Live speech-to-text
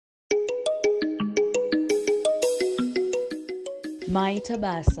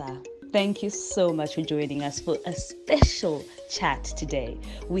Tabasa, thank you so much for joining us for a special chat today.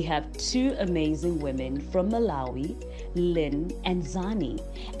 We have two amazing women from Malawi, Lynn and Zani,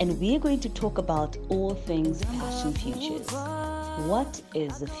 and we are going to talk about all things fashion futures. What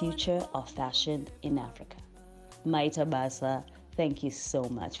is the future of fashion in Africa? Tabasa, thank you so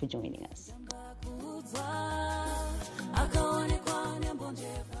much for joining us.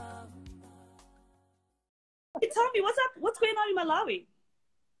 Tell me, what's up? What's going on in Malawi?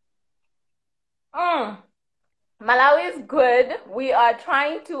 Malawi is good. We are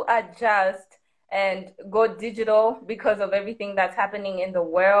trying to adjust and go digital because of everything that's happening in the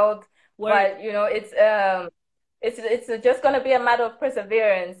world. But you know, it's just going to be a matter of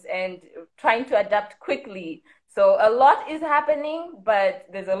perseverance and trying to adapt quickly. So a lot is happening, but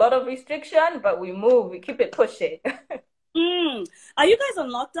there's a lot of restriction. But we move, we keep it pushing. Are you guys on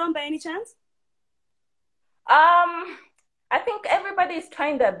lockdown by any chance? I think everybody is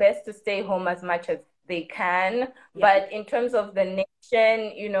trying their best to stay home as much as they can. But in terms of the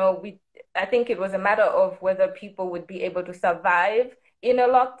nation, you know, I think it was a matter of whether people would be able to survive in a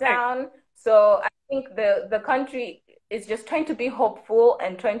lockdown. So I think the country is just trying to be hopeful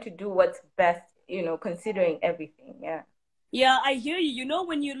and trying to do what's best, you know, considering everything. Yeah, I hear you. You know,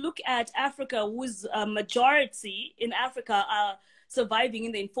 when you look at Africa, whose majority in Africa are surviving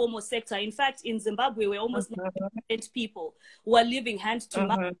in the informal sector. In fact, in Zimbabwe, we're almost 90% people who are living hand to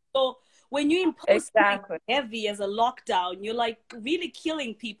mouth. So when you impose something heavy as a lockdown, you're like really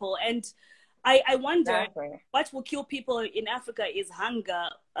killing people. And I wonder what will kill people in Africa is hunger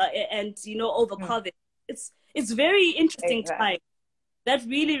and, you know, over COVID. It's very interesting time that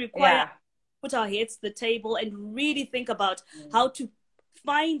really requires put our heads to the table and really think about how to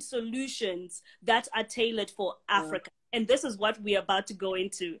find solutions that are tailored for Africa. And this is what we're about to go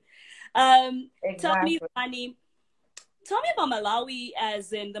into. Tell me, Zani, tell me about Malawi,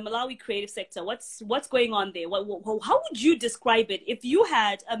 as in the Malawi creative sector. What's going on there? How would you describe it if you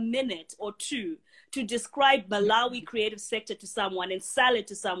had a minute or two to describe Malawi creative sector to someone and sell it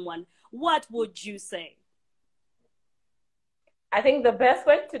to someone? What would you say? I think the best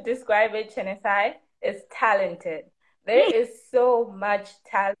way to describe it, C.H.A.T, is talented. There is so much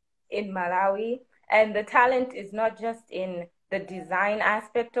talent in Malawi. And the talent is not just in the design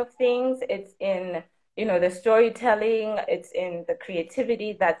aspect of things. It's in, you know, the storytelling. It's in the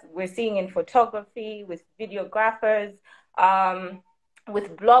creativity that we're seeing in photography, with videographers,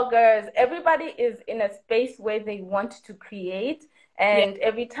 with bloggers. Everybody is in a space where they want to create. And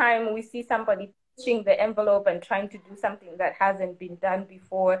every time we see somebody pushing the envelope and trying to do something that hasn't been done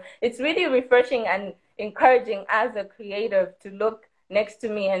before, it's really refreshing and encouraging as a creative to look next to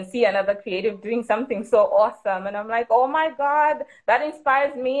me and see another creative doing something so awesome. And I'm like, oh my God, that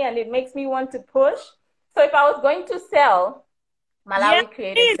inspires me and it makes me want to push. So if I was going to sell Malawi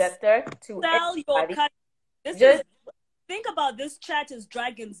creative sector to sell everybody, your country. Think about this chat as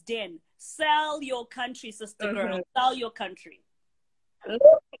Dragon's Den. Sell your country, sister girl. Sell your country.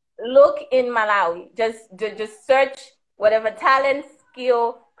 Look in Malawi. Just search whatever talent,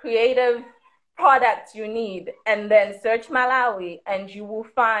 skill, creative products you need, and then search Malawi and you will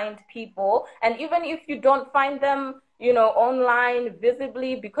find people. And even if you don't find them, you know, online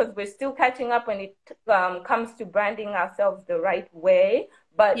visibly, because we're still catching up when it comes to branding ourselves the right way.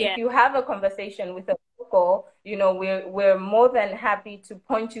 But if you have a conversation with a local, you know, we're more than happy to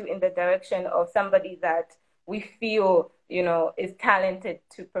point you in the direction of somebody that we feel, you know, is talented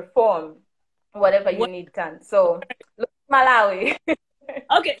to perform whatever you need done. So look at Malawi.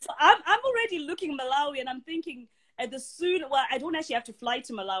 Okay, so I'm already looking Malawi and I'm thinking well, I don't actually have to fly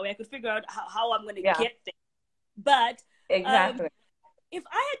to Malawi. I could figure out how I'm going to get there. But if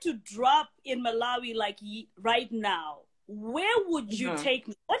I had to drop in Malawi like right now, where would you take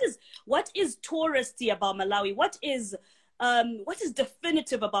me? What is touristy about Malawi? What is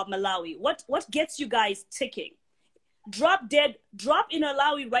definitive about Malawi? What gets you guys ticking? Drop in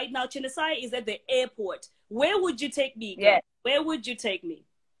Malawi right now. Chinesai is at the airport. Where would you take me? Where would you take me?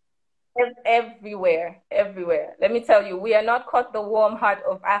 Everywhere. Let me tell you, we are not called the warm heart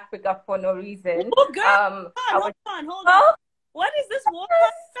of Africa for no reason. Oh, girl, hold on. What is this warm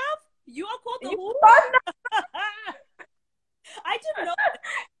heart stuff? You are called the who? I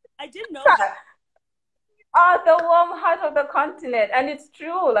didn't know that. The warm heart of the continent. And it's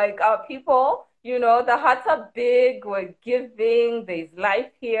true, like our people, you know, the hearts are big, we're giving, there's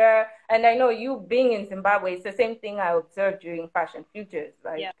life here. And I know you being in Zimbabwe, it's the same thing I observed during Fashion Futures.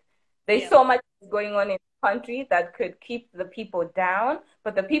 Like there's so much going on in the country that could keep the people down,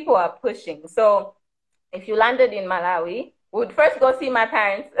 but the people are pushing. So if you landed in Malawi, we would first go see my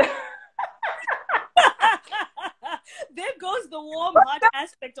parents. There goes the warm heart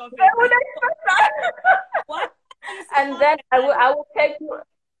aspect of Where it. would I put that? Why am I going to see And mom then and I dad? will take you.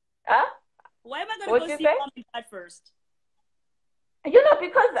 Huh? Why am I going to What'd go you see say? mom and dad first?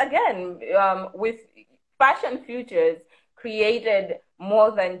 Because again, with Fashion Futures created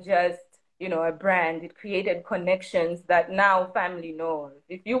more than just, a brand. It created connections that now family knows.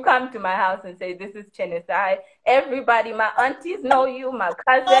 If you come to my house and say, this is Chenesai, everybody, my aunties know you, my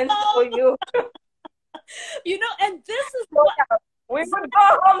cousins know Oh, you. and this is So what yeah, we would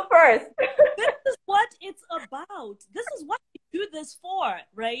go home first. this is what it's about. This is what we do this for,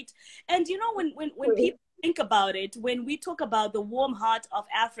 right? And when people think about it, when we talk about the warm heart of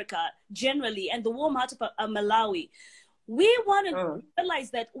Africa generally and the warm heart of Malawi, we want to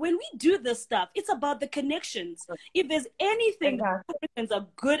realize that when we do this stuff, it's about the connections. If there's anything that Exactly. Africans are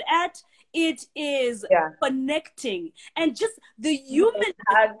good at, it is Yeah. connecting and just the human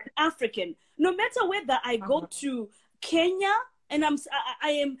African. No matter whether I go to Kenya and I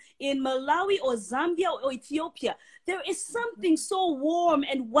am in Malawi or Zambia or Ethiopia, there is something so warm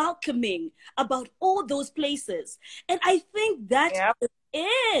and welcoming about all those places. And I think that is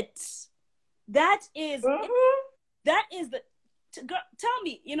it. That is it. That is the girl, tell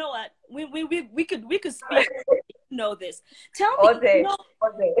me, you know what? We could speak, this. Tell me, All day.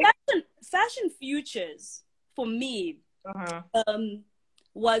 All day. Fashion Futures for me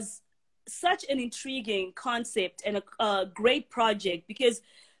was such an intriguing concept and a great project, because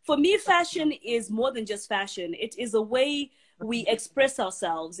for me fashion is more than just fashion. It is a way we express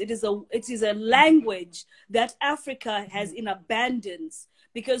ourselves. It is a language that Africa has in abundance,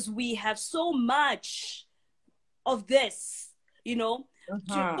 because we have so much of this, so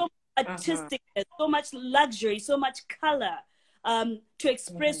much artisticness, so much luxury, so much color, to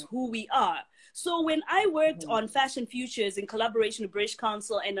express who we are. So when I worked on Fashion Futures in collaboration with British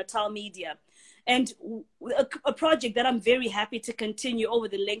Council and Natal Media, and a project that I'm very happy to continue over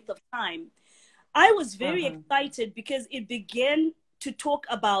the length of time, I was very excited because it began to talk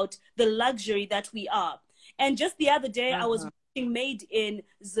about the luxury that we are. And just the other day, I was watching Made in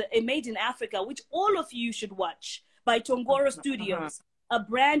Africa, which all of you should watch, by Tongoro Studios, a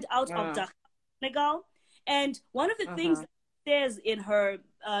brand out of Dakar, Senegal. And one of the things that she says in her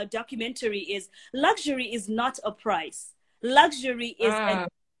documentary is luxury is not a price. Luxury is an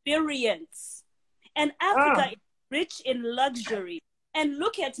experience. And Africa is rich in luxury. And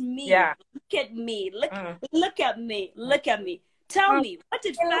look at me, look at me, look at me, look at me. Tell me, what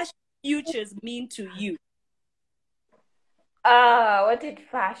did Fashion Futures mean to you? What did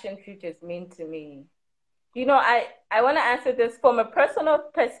Fashion Futures mean to me? I want to answer this from a personal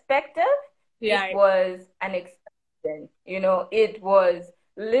perspective. Yeah. It was an experience. It was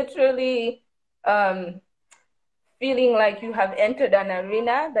literally feeling like you have entered an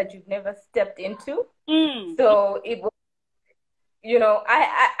arena that you've never stepped into. So it was,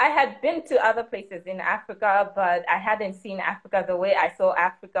 I had been to other places in Africa, but I hadn't seen Africa the way I saw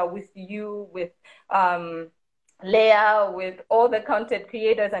Africa with you, with Leah, with all the content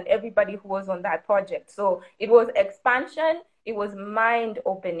creators and everybody who was on that project. So it was expansion, it was mind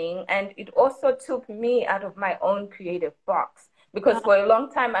opening, and it also took me out of my own creative box, because for a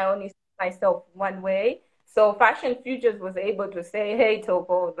long time I only saw myself one way. So Fashion Futures was able to say, hey,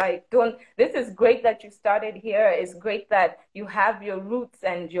 Togo, this is great that you started here. It's great that you have your roots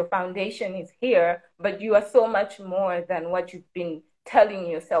and your foundation is here, but you are so much more than what you've been telling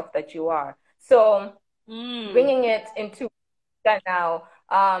yourself that you are. So bringing it into now,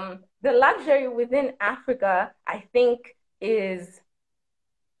 the luxury within Africa, I think, is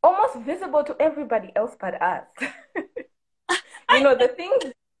almost visible to everybody else but us. The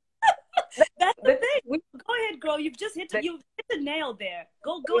things. That's the thing. Go ahead, girl. You've hit the nail there.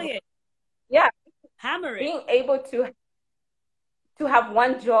 Go ahead. Yeah. Hammer it. Being able to have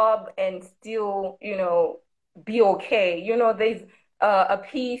one job and still, be okay. There's a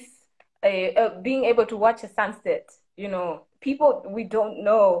piece, being able to watch a sunset. People, we don't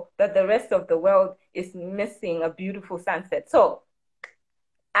know that the rest of the world is missing a beautiful sunset. So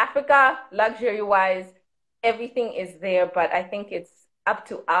Africa, luxury-wise, everything is there, but I think it's up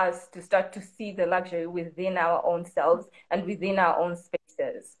to us to start to see the luxury within our own selves and within our own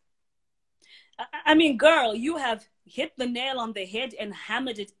spaces. I mean, girl, you have hit the nail on the head and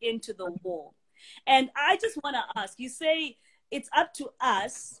hammered it into the wall. And I just want to ask, you say it's up to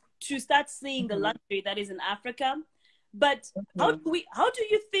us to start seeing the luxury that is in Africa, but how do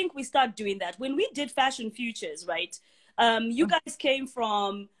you think we start doing that? When we did Fashion Futures, right? You guys came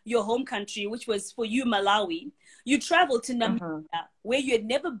from your home country, which was for you Malawi. You traveled to Namibia, where you had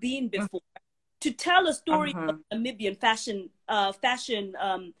never been before. to tell a story of Mm-hmm. Namibian fashion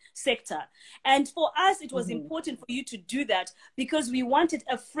sector. And for us, it was Mm-hmm. important for you to do that because we wanted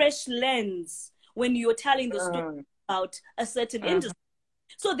a fresh lens when you're telling the story about a certain industry.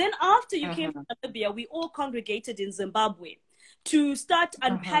 So then after you came Mm-hmm. to Namibia, we all congregated in Zimbabwe to start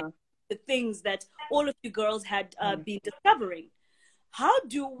unpacking the things that all of you girls had been discovering. How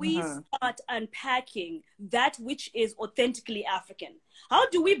do we Mm-hmm. start unpacking that which is authentically African? How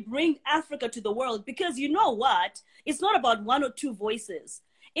do we bring Africa to the world? Because you know what? It's not about one or two voices.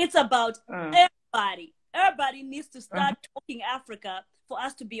 It's about everybody. Everybody needs to start talking Africa for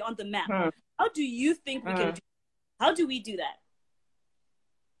us to be on the map. How do you think we can do? How do we do that?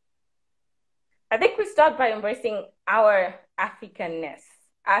 I think we start by embracing our Africanness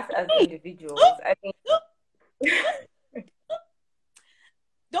as individuals. I think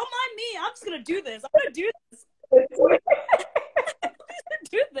don't mind me. I'm just gonna do this. I'm gonna do this.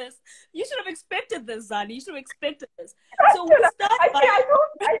 Do this. You should have expected this, Zani. You should have expected this. So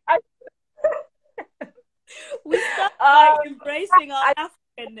we start by embracing our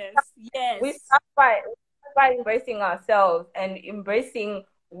Africanness. Yes. We start by embracing ourselves and embracing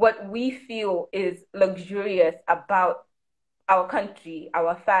what we feel is luxurious about our country,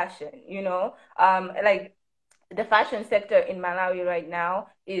 our fashion, you know? Like the fashion sector in Malawi right now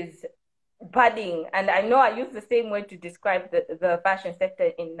is budding. And I know I use the same word to describe the fashion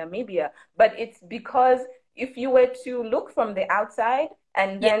sector in Namibia, but it's because if you were to look from the outside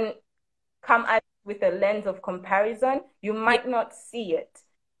and then come at it with a lens of comparison, you might not see it.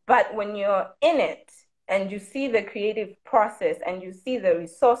 But when you're in it and you see the creative process and you see the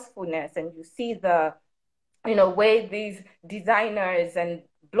resourcefulness and you see the way these designers and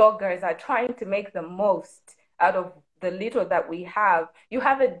bloggers are trying to make the most out of the little that we have, you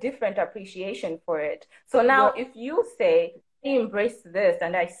have a different appreciation for it. So now if you say, I embrace this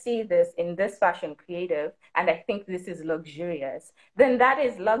and I see this in this fashion creative and I think this is luxurious, then that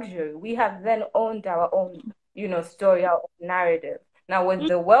is luxury. We have then owned our own, story, our own narrative. Now, when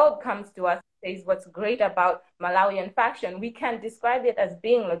the world comes to us and says what's great about Malawian fashion, we can describe it as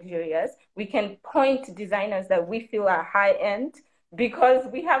being luxurious. We can point to designers that we feel are high end because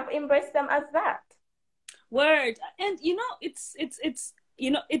we have embraced them as that. Word. And it's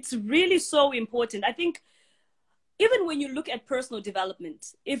really so important. I think even when you look at personal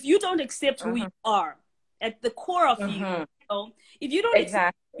development, if you don't accept who you are at the core of you, if you don't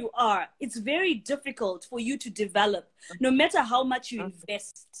accept who you are, it's very difficult for you to develop, no matter how much you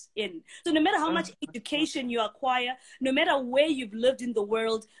invest in. So no matter how much education you acquire, no matter where you've lived in the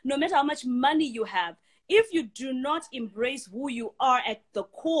world, no matter how much money you have, if you do not embrace who you are at the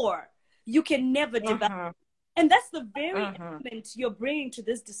core, you can never develop. And that's the very element you're bringing to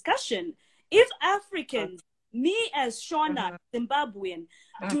this discussion. If Africans, me as Shona, Zimbabwean,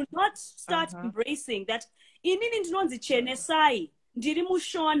 do not start embracing that, if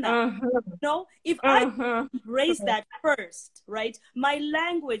I embrace that first, right, my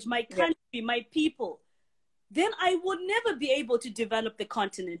language, my country, my people, then I would never be able to develop the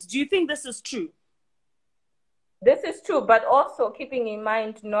continent. Do you think this is true? This is true, but also keeping in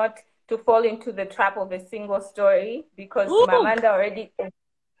mind not to fall into the trap of a single story, because Mamanda already told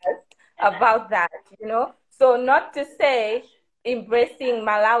us about that, So not to say embracing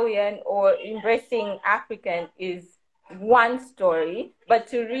Malawian or embracing African is one story, but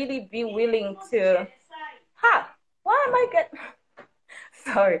to really be willing to, why am I getting...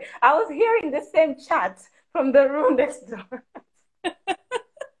 Sorry, I was hearing the same chat from the room next door.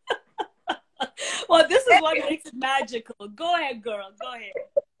 Well, this is what makes it magical. Go ahead, girl. Go ahead.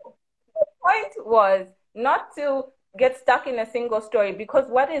 The point was not to get stuck in a single story, because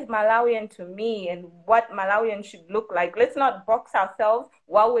what is Malawian to me and what Malawian should look like, let's not box ourselves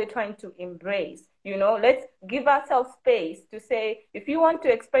while we're trying to embrace. Let's give ourselves space to say, if you want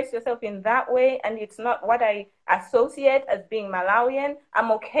to express yourself in that way and it's not what I associate as being Malawian,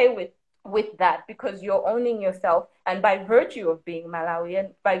 I'm okay with that, because you're owning yourself, and by virtue of being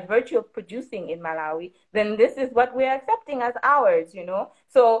Malawian, by virtue of producing in Malawi, then this is what we're accepting as ours,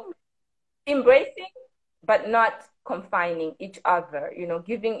 So embracing, but not confining each other,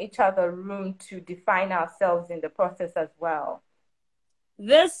 giving each other room to define ourselves in the process as well.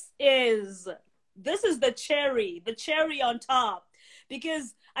 This is the cherry on top,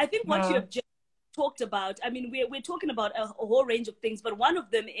 because I think what you have just talked about, I mean, we're talking about a whole range of things, but one of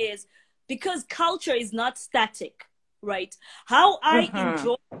them is because culture is not static, right? How I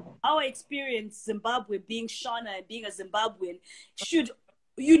enjoy, how I experience Zimbabwe, being Shona and being a Zimbabwean, should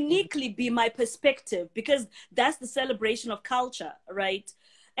uniquely be my perspective, because that's the celebration of culture, right?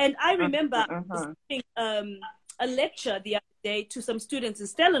 And I remember a lecture the other day to some students in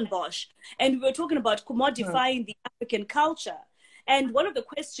Stellenbosch, and we were talking about commodifying the African culture. And one of the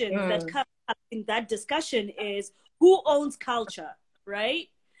questions that comes up in that discussion is, who owns culture, right?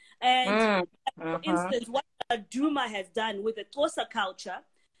 And for instance, what Duma has done with the Xhosa culture,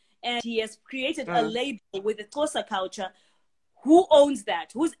 and he has created a label with the Xhosa culture. Who owns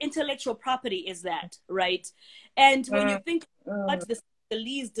that? Whose intellectual property is that, right? And when you think what the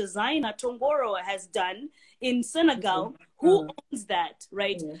Senegalese designer Tongoro has done in Senegal, who owns that,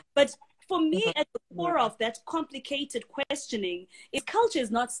 right? But for me, at the core of that complicated questioning is culture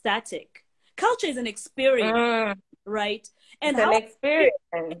is not static. Culture is an experience, right? And it's an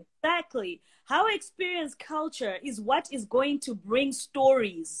experience. Exactly. How I experience culture is what is going to bring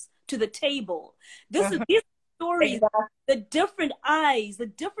stories to the table. These stories, the different eyes, the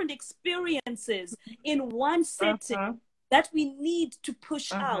different experiences in one setting that we need to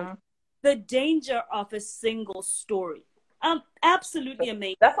push out the danger of a single story. Absolutely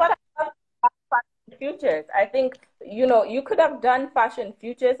amazing. That's what I love about fashion futures. I think, you could have done fashion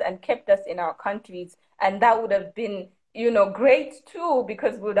futures and kept us in our countries, and that would have been, great too,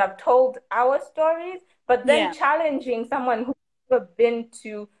 because we would have told our stories, but then challenging someone who's never been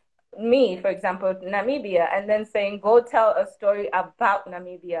to me, for example, Namibia, and then saying, go tell a story about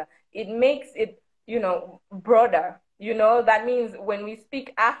Namibia. It makes it, broader. That means when we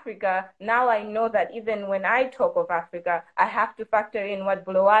speak Africa, now I know that even when I talk of Africa, I have to factor in what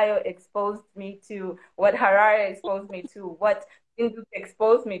Bulawayo exposed me to, what Harare exposed me to, what Indus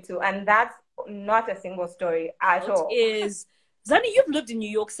exposed me to. And that's not a single story at all. Zani, you've lived in New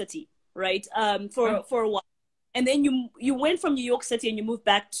York City, right? For a while. And then you went from New York City and you moved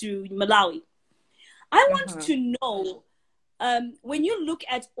back to Malawi. I want to know, when you look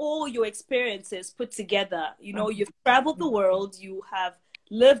at all your experiences put together, you've traveled the world, you have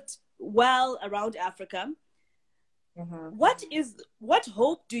lived well around Africa. What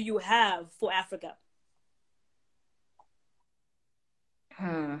hope do you have for Africa?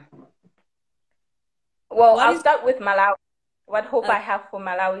 Well, I'll start with Malawi. What hope I have for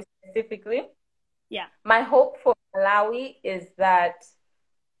Malawi specifically? Yeah. My hope for Malawi is that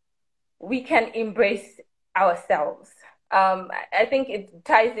we can embrace ourselves. I think it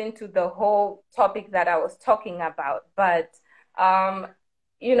ties into the whole topic that I was talking about, but I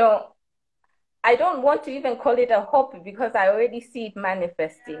don't want to even call it a hope because I already see it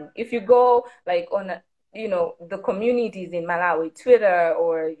manifesting. If you go like on the communities in Malawi, Twitter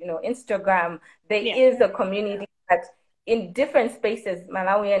or Instagram, there is a community that in different spaces,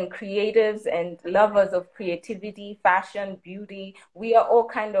 Malawian creatives and lovers of creativity, fashion, beauty, we are all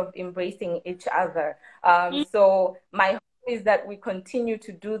kind of embracing each other. So my hope is that we continue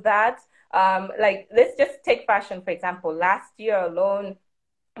to do that. Like, let's just take fashion, for example. Last year alone,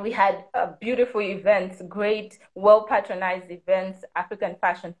 we had beautiful events, great, well-patronized events, African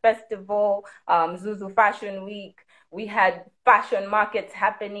Fashion Festival, Zuzu Fashion Week. We had fashion markets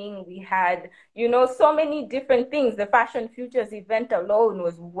happening. We had, so many different things. The Fashion Futures event alone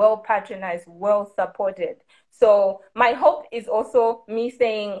was well-patronized, well-supported. So my hope is also me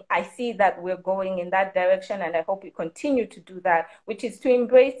saying, I see that we're going in that direction, and I hope we continue to do that, which is to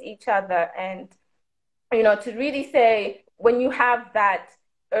embrace each other and, to really say, when you have that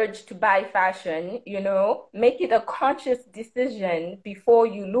urge to buy fashion, make it a conscious decision before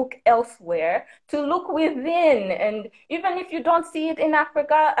you look elsewhere to look within. And even if you don't see it in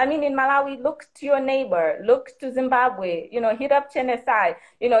Africa, in Malawi, look to your neighbor, look to Zimbabwe, hit up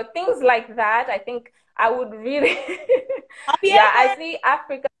C.H.A.T, things like that. I think I would really, I see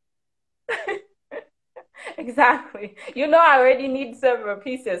Africa. Exactly. I already need several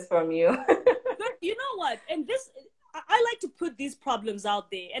pieces from you. You know what? And I like to put these problems out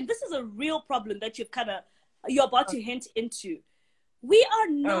there, and this is a real problem that you're about to hint into. We are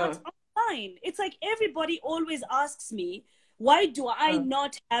not online. It's like everybody always asks me, why do I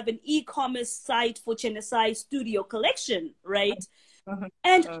not have an e-commerce site for C.H.A.T Studio Collection, right?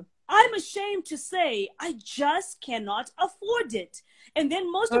 And I'm ashamed to say I just cannot afford it. And then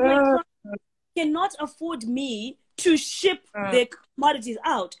most of my clients cannot afford me to ship their commodities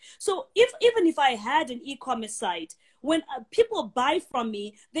out. So even if I had an e-commerce site, when people buy from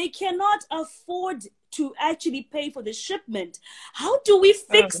me, they cannot afford to actually pay for the shipment. How do we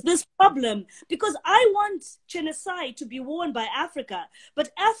fix this problem? Because I want C.H.A.T to be worn by Africa, but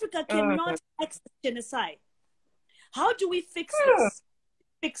Africa cannot access C.H.A.T. How do we fix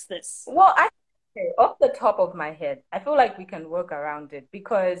this? Well, off the top of my head, I feel like we can work around it,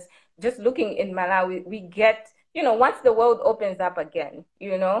 because just looking in Malawi, we get, once the world opens up again,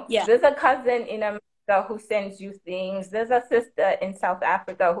 there's a cousin in America who sends you things. There's a sister in South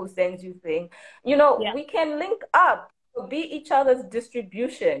Africa who sends you things. You know, Yeah. we can link up, be each other's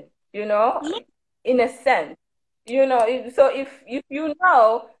distribution, you know, Look, in a sense. You know, so if you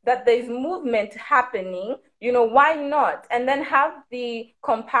know that there's movement happening, you know, why not? And then have the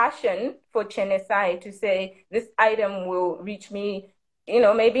compassion for Chenesai to say, this item will reach me, you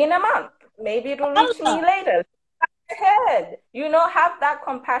know, maybe in a month. Maybe it will reach me Allah. later. Ahead, you know, have that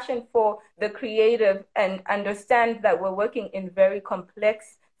compassion for the creative and understand that we're working in very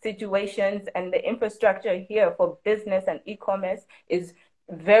complex situations, and the infrastructure here for business and e-commerce is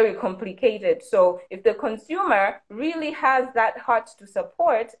very complicated. So if the consumer really has that heart to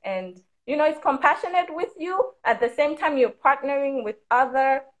support, and you know, is compassionate with you, at the same time you're partnering with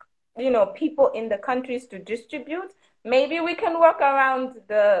other, you know, people in the countries to distribute, maybe we can work around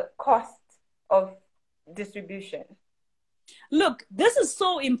the cost of distribution. Look, this is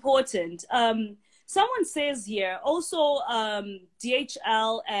so important. Someone says here also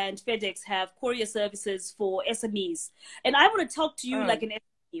DHL and FedEx have courier services for SMEs. And I want to talk to you like an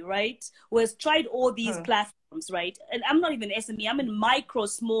SME, right? Who has tried all these platforms, right? And I'm not even SME, I'm in micro,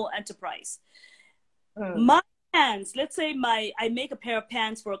 small enterprise. My pants, let's say I make a pair of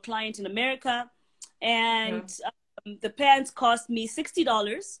pants for a client in America, and the pants cost me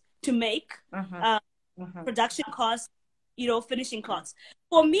 $60 to make, production costs, you know, finishing costs.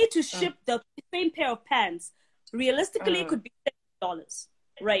 For me to ship the same pair of pants, realistically, it could be $70,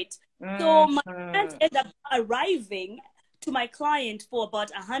 right? So my pants end up arriving to my client for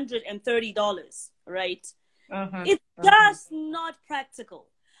about $130, right? It's just not practical.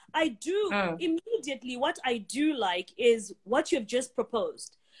 I do immediately, what I do like is what you've just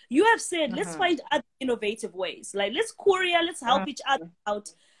proposed. You have said, let's find other innovative ways. Like, let's courier, let's help each other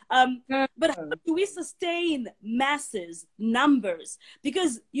out. But how do we sustain masses, numbers?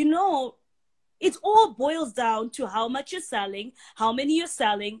 Because, you know, it all boils down to how much you're selling, how many you're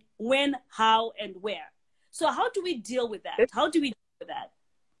selling, when, how, and where. So how do we deal with that? How do we deal with that?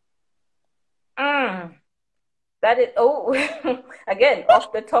 That is, again,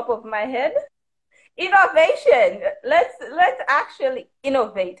 off the top of my head, innovation. Let's actually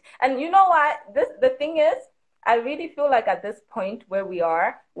innovate. And you know what? The thing is, I really feel like at this point where we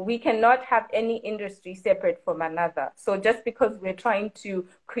are, we cannot have any industry separate from another. So just because we're trying to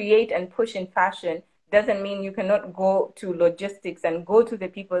create and push in fashion doesn't mean you cannot go to logistics and go to the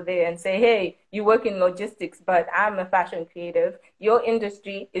people there and say, hey, you work in logistics, but I'm a fashion creative. Your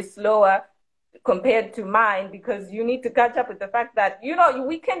industry is slower compared to mine, because you need to catch up with the fact that, you know,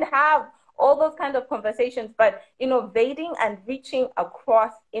 we can have all those kind of conversations, but innovating and reaching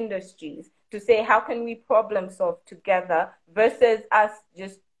across industries to say, how can we problem solve together versus us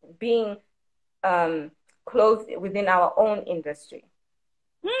just being closed within our own industry.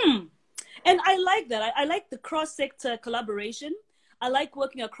 And I like that. I like the cross-sector collaboration. I like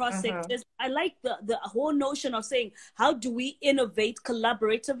working across sectors. I like the whole notion of saying, how do we innovate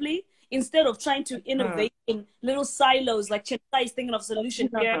collaboratively instead of trying to innovate in little silos, like Chintai is thinking of solution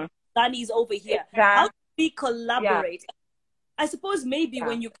here, Dani's over here. Exactly. How do we collaborate? Yeah. I suppose maybe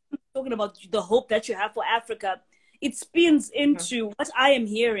when you're talking about the hope that you have for Africa, it spins into what I am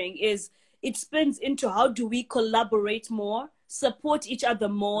hearing is it spins into how do we collaborate more, support each other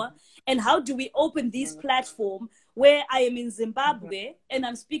more, and how do we open this platform where I am in Zimbabwe and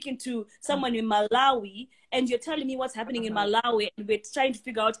I'm speaking to someone in Malawi, and you're telling me what's happening in Malawi, and we're trying to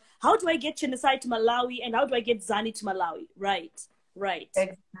figure out how do I get Chenesai to Malawi and how do I get Zani to Malawi? Right.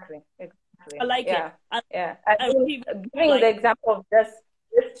 Exactly. I like it. I think giving the example of this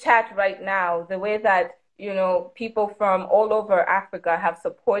chat right now, the way that, you know, people from all over Africa have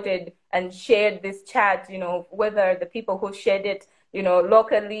supported and shared this chat, you know, whether the people who shared it, you know,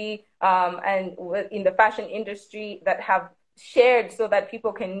 locally and in the fashion industry that have shared so that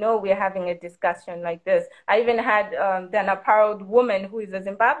people can know we're having a discussion like this. I even had an apparelled woman who is a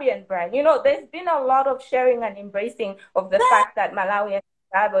Zimbabwean brand. You know, there's been a lot of sharing and embracing of the fact that Malawi and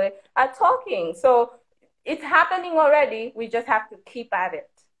Zimbabwe are talking. So it's happening already. We just have to keep at it.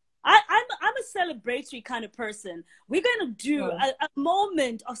 I'm a celebratory kind of person. We're going to do a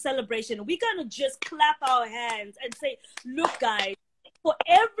moment of celebration. We're going to just clap our hands and say, look, guys, for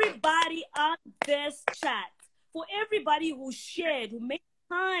everybody on this chat, for everybody who shared, who made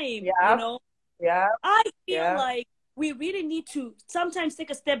time, you know, I feel like we really need to sometimes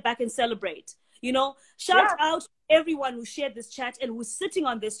take a step back and celebrate. You know, shout out to everyone who shared this chat and who's sitting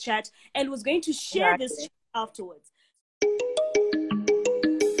on this chat and was going to share this chat afterwards.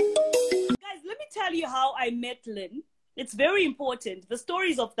 Let me tell you how I met Lynn. It's very important. The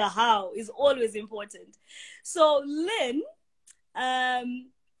stories of the how is always important. So Lynn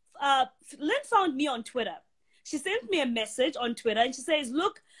found found me on Twitter. She sent me a message on Twitter and she says,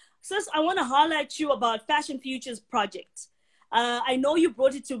 look, sis, I want to highlight you about Fashion Futures project. I know you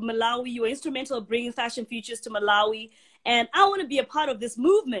brought it to Malawi. You were instrumental in bringing Fashion Futures to Malawi. And I want to be a part of this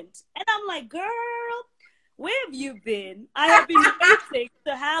movement. And I'm like, girl, where have you been? I have been waiting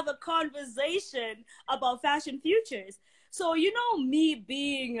to have a conversation about Fashion Futures. So, you know, me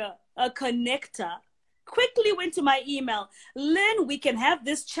being a connector, quickly went to my email. Lynn, we can have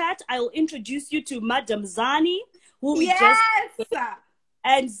this chat. I will introduce you to Madam Zani, who we just...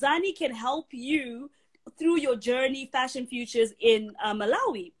 And Zani can help you through your journey, Fashion Futures in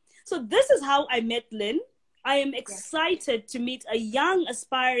Malawi. So this is how I met Lynn. I am excited to meet a young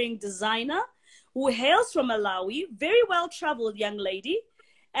aspiring designer who hails from Malawi, very well-traveled young lady.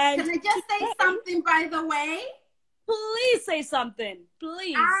 And can I just say something, by the way? Please say something,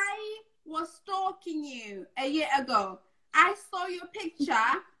 please. I was stalking you a year ago. I saw your picture.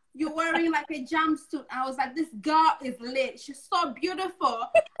 You're wearing like a jumpsuit. I was like, this girl is lit. She's so beautiful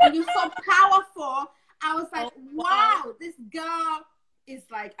and you're so powerful. I was like, wow, this girl is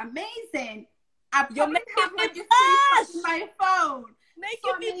like amazing. I probably have like your face on my phone.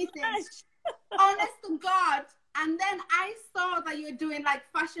 Making me blush. Honest to God. And then I saw that you're doing like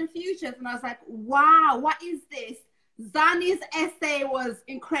Fashion Futures and I was like, wow, what is this? Zani's essay was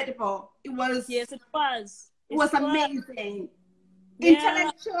incredible. It was. Yes, it was. It was amazing. Yeah.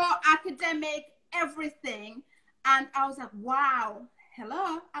 Intellectual, academic, everything. And I was like, wow,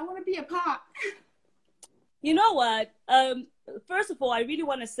 hello, I want to be a part. You know what? First of all, I really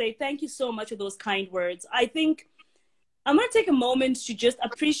want to say thank you so much for those kind words. I think I'm going to take a moment to just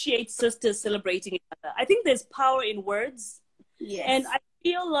appreciate sisters celebrating each other. I think there's power in words. Yes. And I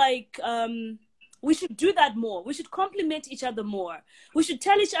feel like we should do that more. We should compliment each other more. We should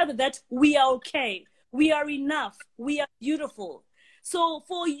tell each other that we are okay. We are enough. We are beautiful. So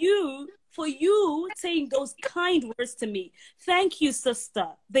for you saying those kind words to me, thank you, sister.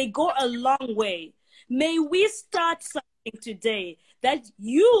 They go a long way. May we start something today that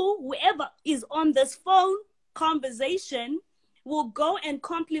you, whoever is on this phone conversation, will go and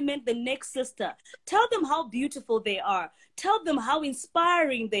compliment the next sister. Tell them how beautiful they are. Tell them how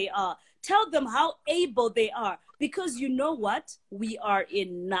inspiring they are. Tell them how able they are. Because you know what? We are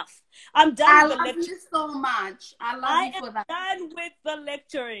enough. I'm done with the lecturing. I love you so much. I love you for that. I am done with the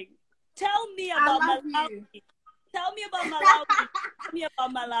lecturing. Tell me about Malawi. Tell me about Malawi. Tell me about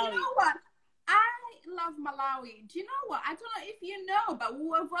Malawi. You know what? I love Malawi. Do you know what? I don't know if you know, but we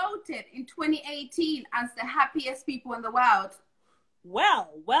were voted in 2018 as the happiest people in the world. Well.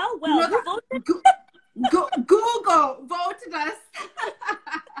 You know, Google voted us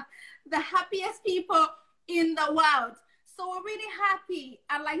the happiest people in the world. So we're really happy.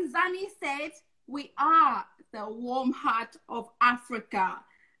 And like Zani said, we are the warm heart of Africa.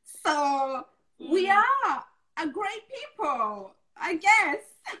 So we are a great people, I guess.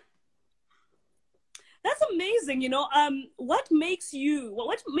 That's amazing. You know, what makes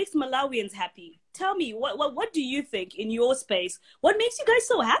Malawians happy? Tell me, what do you think in your space? What makes you guys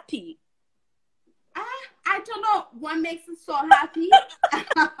so happy? I don't know what makes us so happy.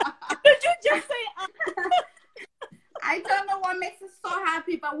 Did you just say? I don't know what makes us so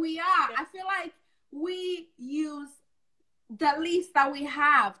happy, but we are. I feel like we use the least that we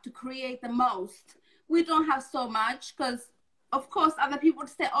have to create the most. We don't have so much because, of course, other people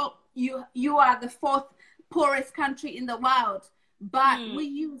say, oh, you are the fourth poorest country in the world. But we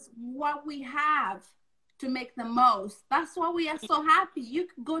use what we have to make the most. That's why we are so happy. You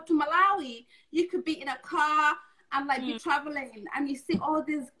could go to Malawi, you could be in a car and like be traveling and you see all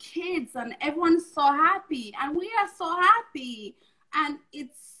these kids and everyone's so happy and we are so happy. And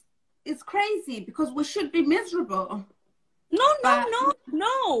it's crazy because we should be miserable.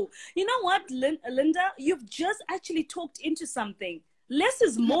 No. You know what, Linda? You've just actually talked into something. Less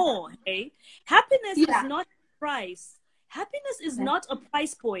is more, hey? Happiness is not a price. Happiness is not a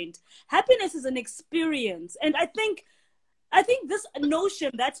price point. Happiness is an experience. And I think this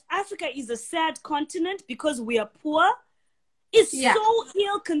notion that Africa is a sad continent because we are poor is so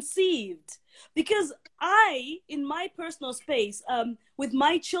ill-conceived. Because I, in my personal space, with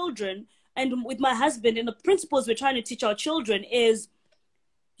my children and with my husband, and the principles we're trying to teach our children is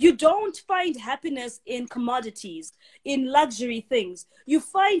you don't find happiness in commodities, in luxury things. You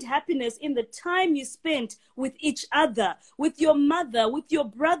find happiness in the time you spent with each other, with your mother, with your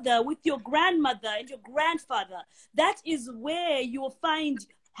brother, with your grandmother and your grandfather. That is where you will find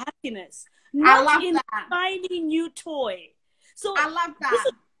happiness, not in a shiny new toy. So I love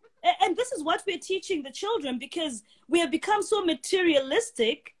that. This is what we're teaching the children because we have become so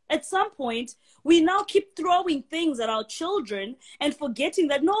materialistic. At some point, we now keep throwing things at our children and forgetting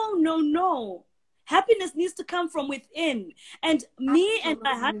that no. Happiness needs to come from within. And me and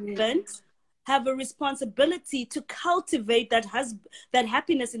my husband have a responsibility to cultivate that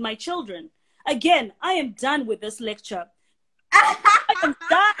happiness in my children. Again, I am done with this lecture. I am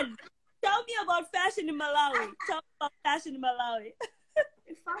done. Tell me about fashion in Malawi. Tell me about fashion in Malawi.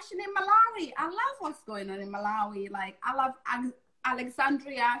 Fashion in Malawi. I love what's going on in Malawi. Like, I love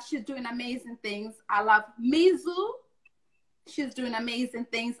Alexandria. She's doing amazing things. I love Mizu. She's doing amazing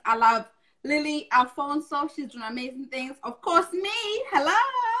things. I love Lily Alfonso. She's doing amazing things. Of course, me. Hello.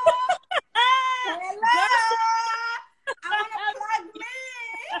 Hello. I want to plug me.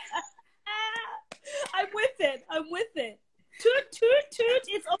 I'm with it. I'm with it. Toot, toot, toot.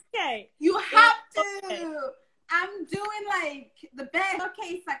 It's okay. You have to. Okay. I'm doing like the best. Okay,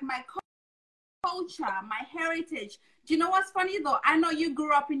 it's like my culture, my heritage. Do you know what's funny though? I know you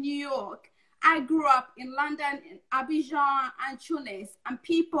grew up in New York. I grew up in London, in Abidjan and Tunis. And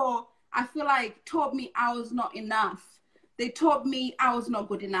people, I feel like, told me I was not enough. They told me I was not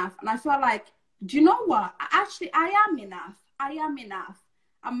good enough. And I felt like, do you know what? Actually, I am enough. I am enough.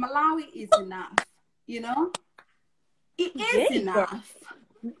 And Malawi is enough. You know? It is enough.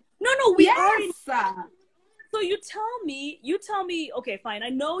 No, we are enough. So you tell me, okay, fine. I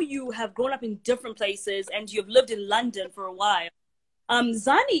know you have grown up in different places and you've lived in London for a while.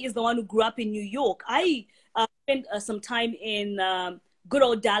 Zani is the one who grew up in New York. I spent some time in good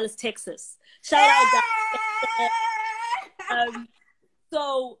old Dallas, Texas. Shout out Dallas.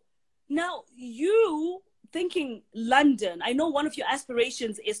 So now you thinking London, I know one of your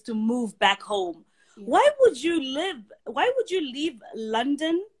aspirations is to move back home. Yeah. Why would you leave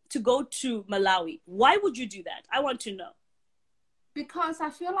London to go to Malawi? Why would you do that? I want to know. Because I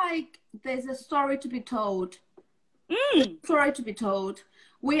feel like there's a story to be told. Story to be told.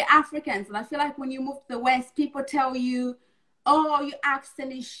 We're Africans, and I feel like when you move to the West, people tell you, oh, your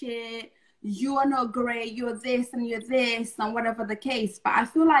accent is shit, you are not great, you're this, and whatever the case. But I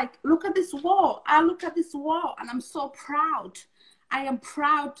feel like, look at this wall. I look at this wall, and I'm so proud. I am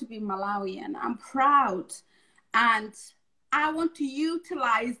proud to be Malawian. I'm proud. And I want to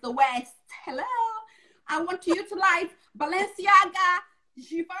utilize the West. Hello. I want to utilize Balenciaga,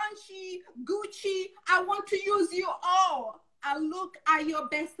 Givenchy, Gucci. I want to use you all. I look at your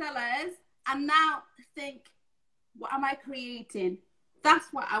bestsellers and now think, what am I creating? That's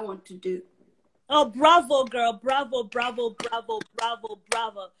what I want to do. Oh, bravo, girl. Bravo, bravo, bravo, bravo,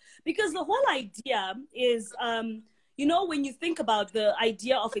 bravo. Because the whole idea is, you know, when you think about the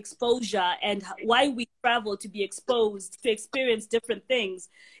idea of exposure and why we travel to be exposed, to experience different things,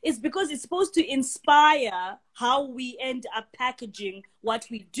 it's because it's supposed to inspire how we end up packaging what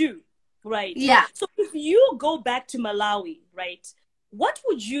we do, right? Yeah. So if you go back to Malawi, right, what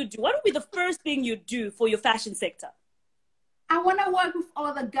would you do? What would be the first thing you do for your fashion sector? I want to work with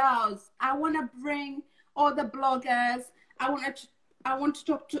all the girls. I want to bring all the bloggers. I want to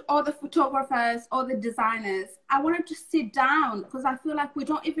talk to all the photographers, all the designers. I wanted to sit down because I feel like we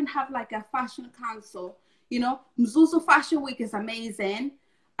don't even have like a fashion council. You know, Mzuzu Fashion Week is amazing.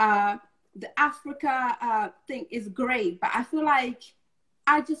 The Africa thing is great, but I feel like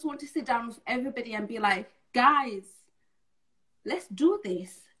I just want to sit down with everybody and be like, guys, let's do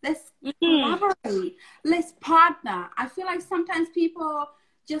this. Let's collaborate. Let's partner. I feel like sometimes people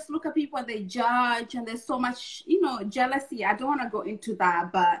just look at people and they judge and there's so much, you know, jealousy. I don't want to go into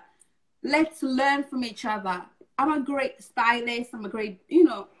that, but let's learn from each other. I'm a great stylist. I'm a great, you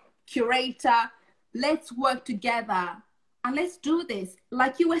know, curator. Let's work together and let's do this.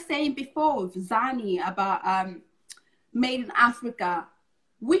 Like you were saying before with Zani about Made in Africa.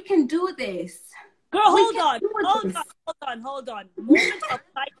 We can do this. Girl, hold on.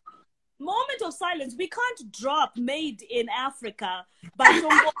 Moment of silence. We can't drop Made in Africa by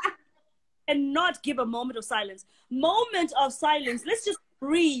and not give a moment of silence. Moment of silence. Let's just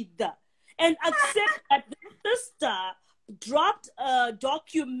breathe and accept that the sister dropped a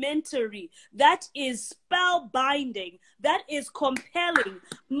documentary that is spellbinding, that is compelling,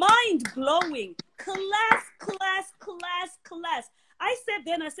 mind-blowing, class. I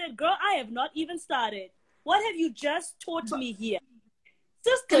said, girl, I have not even started. What have you just taught me here?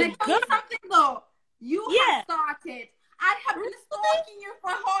 Sister, can I tell you something though? You have started. I have been stalking you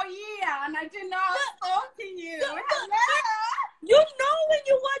for a whole year and I did not stalking you. Hello? You know when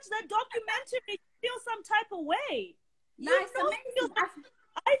you watch that documentary, you feel some type of way. Nice, amazing.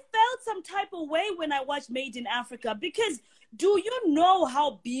 I felt some type of way when I watched Made in Africa because do you know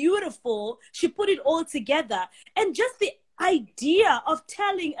how beautiful she put it all together? And just the idea of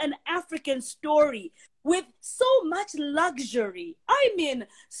telling an African story with so much luxury. I mean,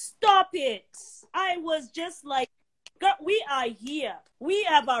 stop it. I was just like, Girl, we are here. We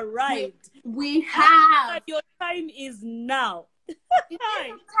have arrived. We have. Your time is now. It is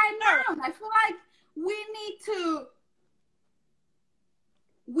time now. I feel like we need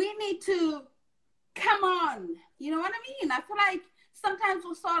to come on. You know what I mean? I feel like sometimes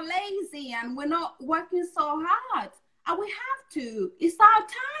we're so lazy and we're not working so hard. And we have to. It's our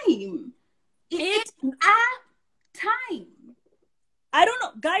time. It's our time. I don't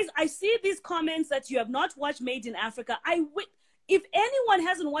know. Guys, I see these comments that you have not watched Made in Africa. If anyone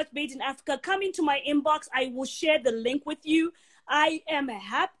hasn't watched Made in Africa, come into my inbox. I will share the link with you. I am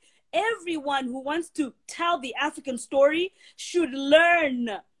happy. Everyone who wants to tell the African story should learn.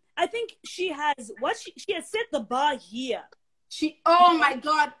 I think she has set the bar here. Oh my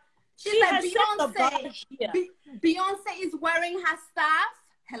God. She's she like has set the bar here. Beyonce is wearing her stuff.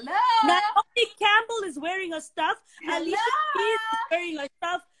 Hello. Naomi Campbell is wearing her stuff. Hello. Alicia Keys is wearing her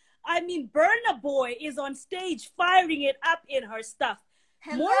stuff. I mean, Burna Boy is on stage firing it up in her stuff.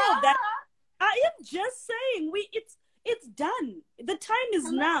 Hello. More of that. I am just saying, it's done. The time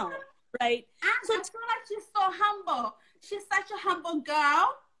is now, right? And so I feel like she's so humble. She's such a humble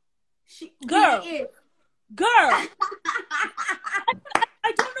girl. Girl.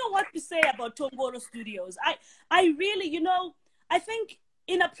 I don't know what to say about Tongoro Studios. I really, I think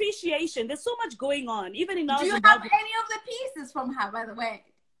in appreciation, there's so much going on, even in our Do you Zimbabwe. have any of the pieces from her, by the way?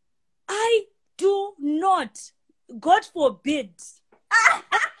 I do not. God forbid.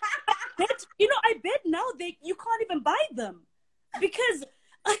 I bet now you can't even buy them because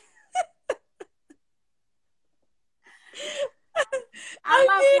I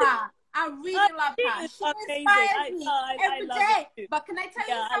love her. I really love her. She amazing. inspires me every day. It but can I tell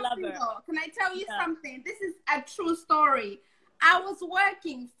you something though? Can I tell you something? This is a true story. I was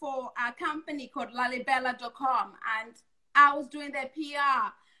working for a company called lalibela.com and I was doing their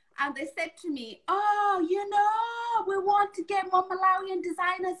PR. And they said to me, oh, we want to get more Malawian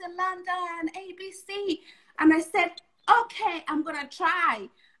designers in London, ABC. And I said, okay, I'm going to try.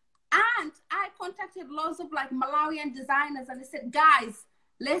 And I contacted lots of Malawian designers and I said, guys,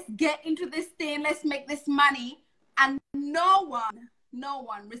 let's get into this thing. Let's make this money. And no one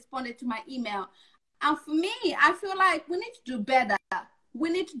responded to my email. And for me, I feel like we need to do better. We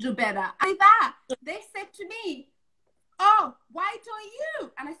need to do better. And that, they said to me, oh, why don't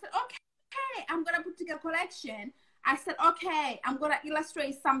you? And I said, okay, I'm going to put together a collection. I said, okay, I'm going to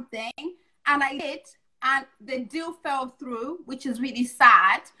illustrate something. And I did. And the deal fell through, which is really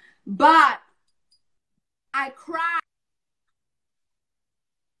sad. But I cried.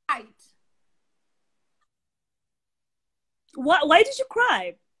 Why did you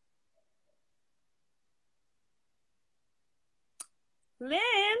cry?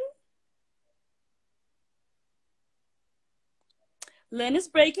 Lynn is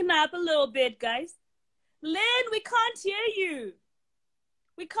breaking up a little bit, guys. Lynn, we can't hear you.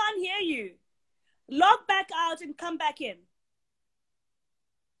 We can't hear you. Log back out and come back in.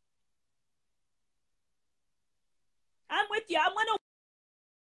 I'm with you. I'm gonna.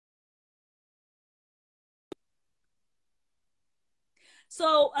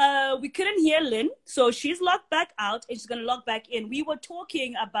 So we couldn't hear Lynn, so she's logged back out and she's gonna log back in. We were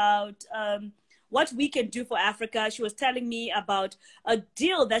talking about what we can do for Africa. She was telling me about a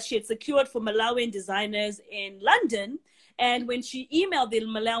deal that she had secured for Malawian designers in London. And when she emailed the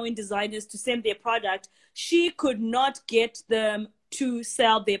Malawian designers to send their product, she could not get them to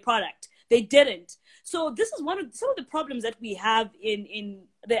sell their product. They didn't. So this is some of the problems that we have in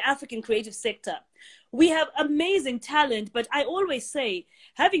the African creative sector. We have amazing talent, but I always say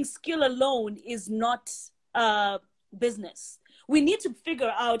having skill alone is not business. We need to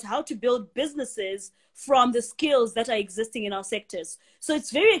figure out how to build businesses from the skills that are existing in our sectors. So it's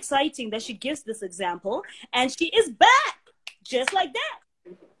very exciting that she gives this example, and she is back just like that.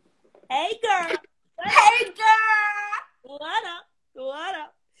 Hey, girl. Hey, girl. What up? What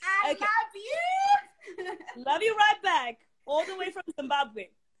up? I love you. Love you right back, all the way from Zimbabwe.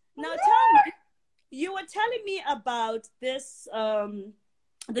 Now tell me, you were telling me about this,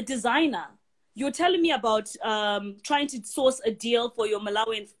 the designer. You were telling me about trying to source a deal for your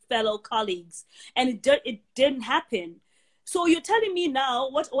Malawian fellow colleagues, and it didn't happen. So you're telling me now,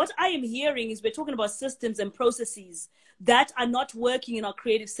 what I am hearing is we're talking about systems and processes that are not working in our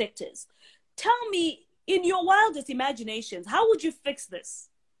creative sectors. Tell me, in your wildest imaginations, how would you fix this?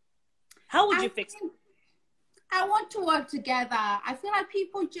 How would you fix it? I want to work together. I feel like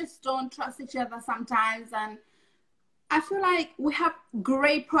people just don't trust each other sometimes. And I feel like we have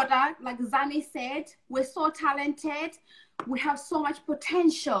great product. Like Zani said, we're so talented. We have so much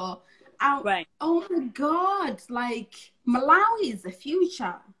potential. Right. Oh my God, like Malawi is the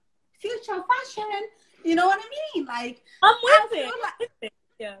future. Future fashion, You know what I mean? Like, I'm I with feel it. like,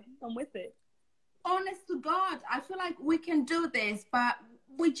 Yeah, I'm with it. honest to God, I feel like we can do this, but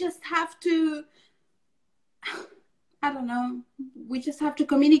we just have to, I don't know, we just have to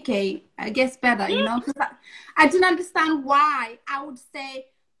communicate, I guess, better, you know? Because I didn't understand why I would say,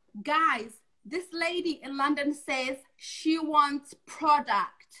 guys, this lady in London says she wants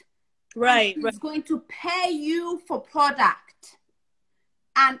product. Right, And right. she's going to pay you for product.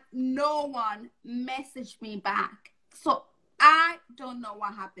 And no one messaged me back. So I don't know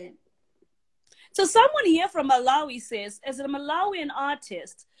what happened. So someone here from Malawi says, as a Malawian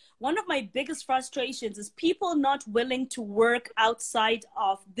artist, one of my biggest frustrations is people not willing to work outside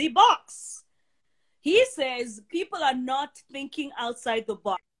of the box. He says people are not thinking outside the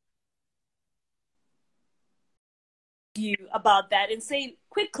box. You about that and say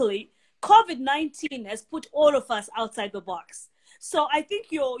quickly, COVID-19 has put all of us outside the box. So I think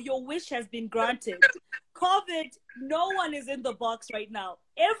your wish has been granted. COVID, no one is in the box right now.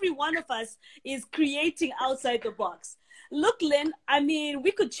 Every one of us is creating outside the box. Look, Lynn, I mean,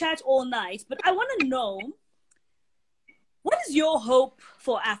 we could chat all night, but I want to know, what is your hope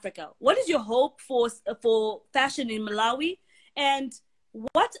for Africa? What is your hope for fashion in Malawi? And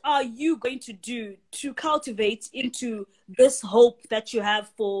what are you going to do to cultivate into this hope that you have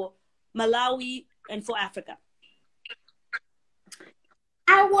for Malawi and for Africa?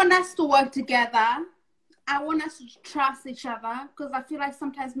 I want us to work together. I want us to trust each other, because I feel like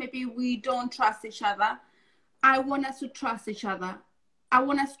sometimes maybe we don't trust each other. I want us to trust each other. I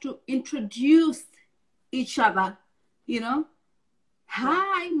want us to introduce each other, you know?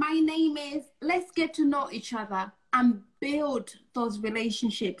 Hi, my name is, let's get to know each other and build those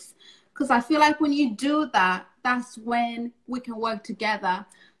relationships. Because I feel like when you do that, that's when we can work together.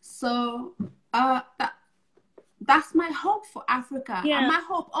 So that's my hope for Africa. Yeah. And my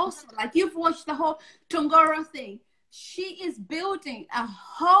hope also, like, you've watched the whole Tongoro thing. She is building a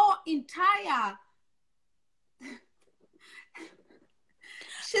whole entire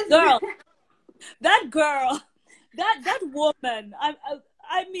girl, that woman,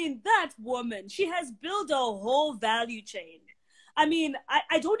 I mean, that woman, she has built a whole value chain. I mean,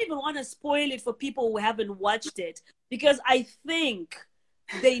 I don't even want to spoil it for people who haven't watched it, because I think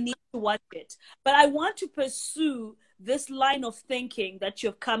they need to watch it. But I want to pursue this line of thinking that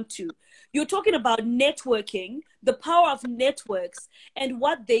you've come to. You're talking about networking, the power of networks, and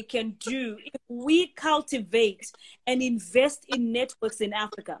what they can do if we cultivate and invest in networks in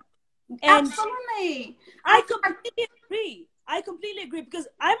Africa. And absolutely. I completely agree. I completely agree, because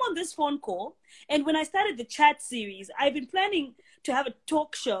I'm on this phone call, and when I started the chat series, I've been planning to have a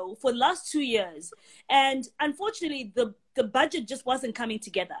talk show for the last 2 years. And unfortunately, the budget just wasn't coming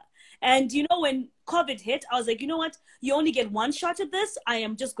together. And, you know, when COVID hit, I was like, you know what? You only get one shot at this. I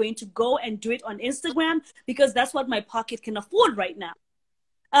am just going to go and do it on Instagram, because that's what my pocket can afford right now.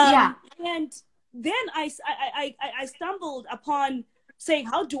 Yeah. And then I stumbled upon saying,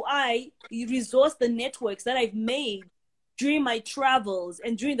 how do I resource the networks that I've made during my travels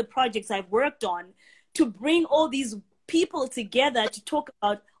and during the projects I've worked on to bring all these people together to talk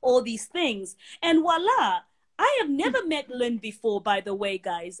about all these things? And voila, I have never met Lynn before, by the way,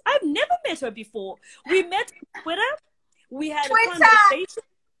 guys. I've never met her before. We met on Twitter. We had a conversation.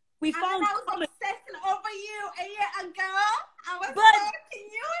 We found I was obsessing over you a year ago. I was but, stalking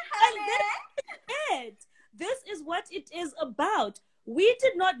you, honey. This is what it is about. We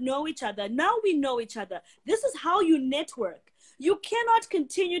did not know each other. Now we know each other. This is how you network. You cannot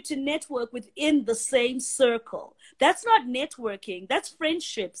continue to network within the same circle. That's not networking. That's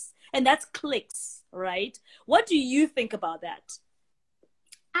friendships, and that's cliques, right? What do you think about that?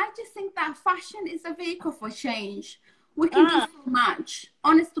 I just think that fashion is a vehicle for change. We can do so much.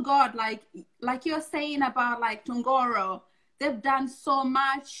 Honest to God, like you're saying about like Tongoro, they've done so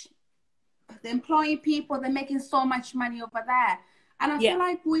much. They're employing people. They're making so much money over there. And I feel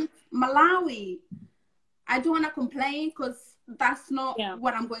like with Malawi, I don't want to complain, because that's not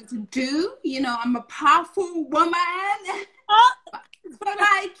what I'm going to do. You know, I'm a powerful woman. But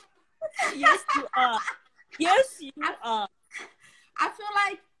like, yes, you are. Yes, you are. I feel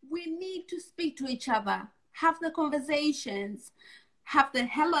like we need to speak to each other, have the conversations, have the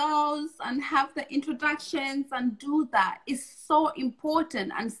hellos, and have the introductions, and do that. It's so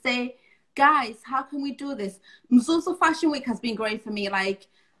important. And say, guys, how can we do this? Mzuzu Fashion Week has been great for me. Like,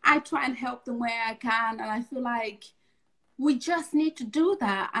 I try and help them where I can, and I feel like we just need to do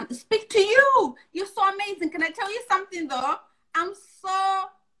that and speak to you. You're so amazing. Can I tell you something though? I'm so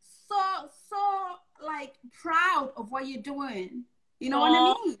like proud of what you're doing. You know what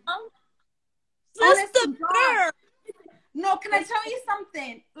I mean? Sister girl. No, can I tell you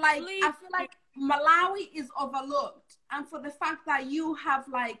something? Like, please. I feel like Malawi is overlooked, and for the fact that you have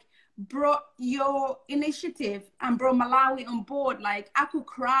like brought your initiative and brought Malawi on board, like I could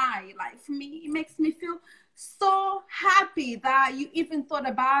cry. Like for me, it makes me feel so happy that you even thought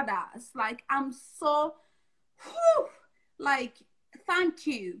about us. Like I'm so, whew, like thank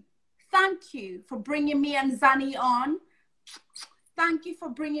you for bringing me and Zani on. Thank you for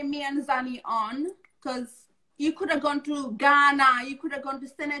bringing me and Zani on, because you could have gone to Ghana, you could have gone to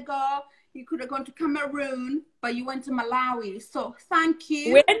Senegal, you could have gone to Cameroon, but you went to Malawi. So thank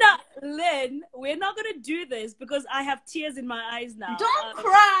you. We're not, Lynn, we're not going to do this because I have tears in my eyes now. Don't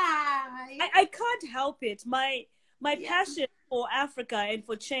cry. I can't help it. My passion for Africa and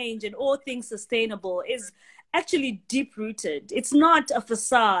for change and all things sustainable is actually deep rooted. It's not a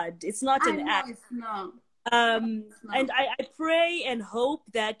facade. It's not an act. It's not. And I pray and hope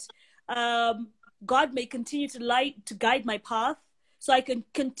that God may continue to guide my path, so I can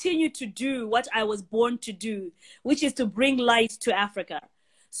continue to do what I was born to do, which is to bring light to Africa.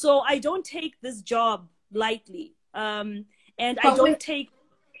 So I don't take this job lightly, and I don't take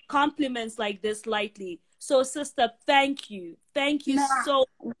compliments like this lightly. So, sister, thank you so.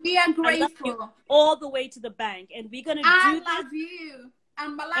 We are grateful. I love you all the way to the bank, and we're gonna do this. I love you,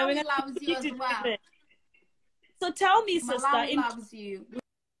 and Malawi loves you as well. So tell me, sister, Malawi loves you.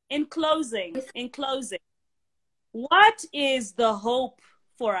 In closing, what is the hope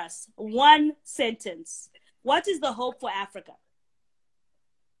for us? One sentence. What is the hope for Africa?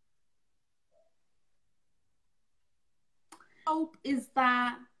 Hope is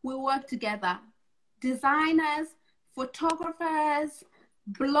that we work together. Designers, photographers,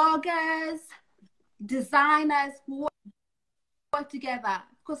 bloggers, designers, work together.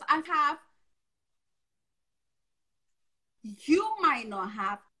 Because I have, you might not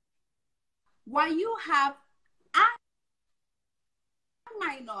have. What you have, I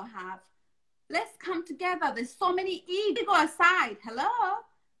might not have. Let's come together. There's so many ego aside. Hello?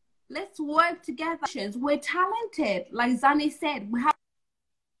 Let's work together. We're talented. Like Zani said, we have.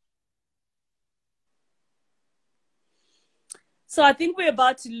 So I think we're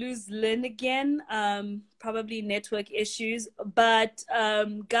about to lose Lynn again. Probably network issues. But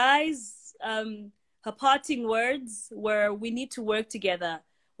guys, her parting words were, we need to work together.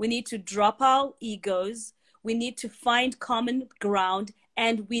 We need to drop our egos. We need to find common ground,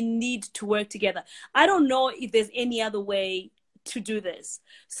 and we need to work together. I don't know if there's any other way to do this.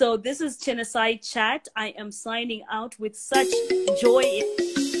 So this is C.H.A.T. I am signing out with such joy.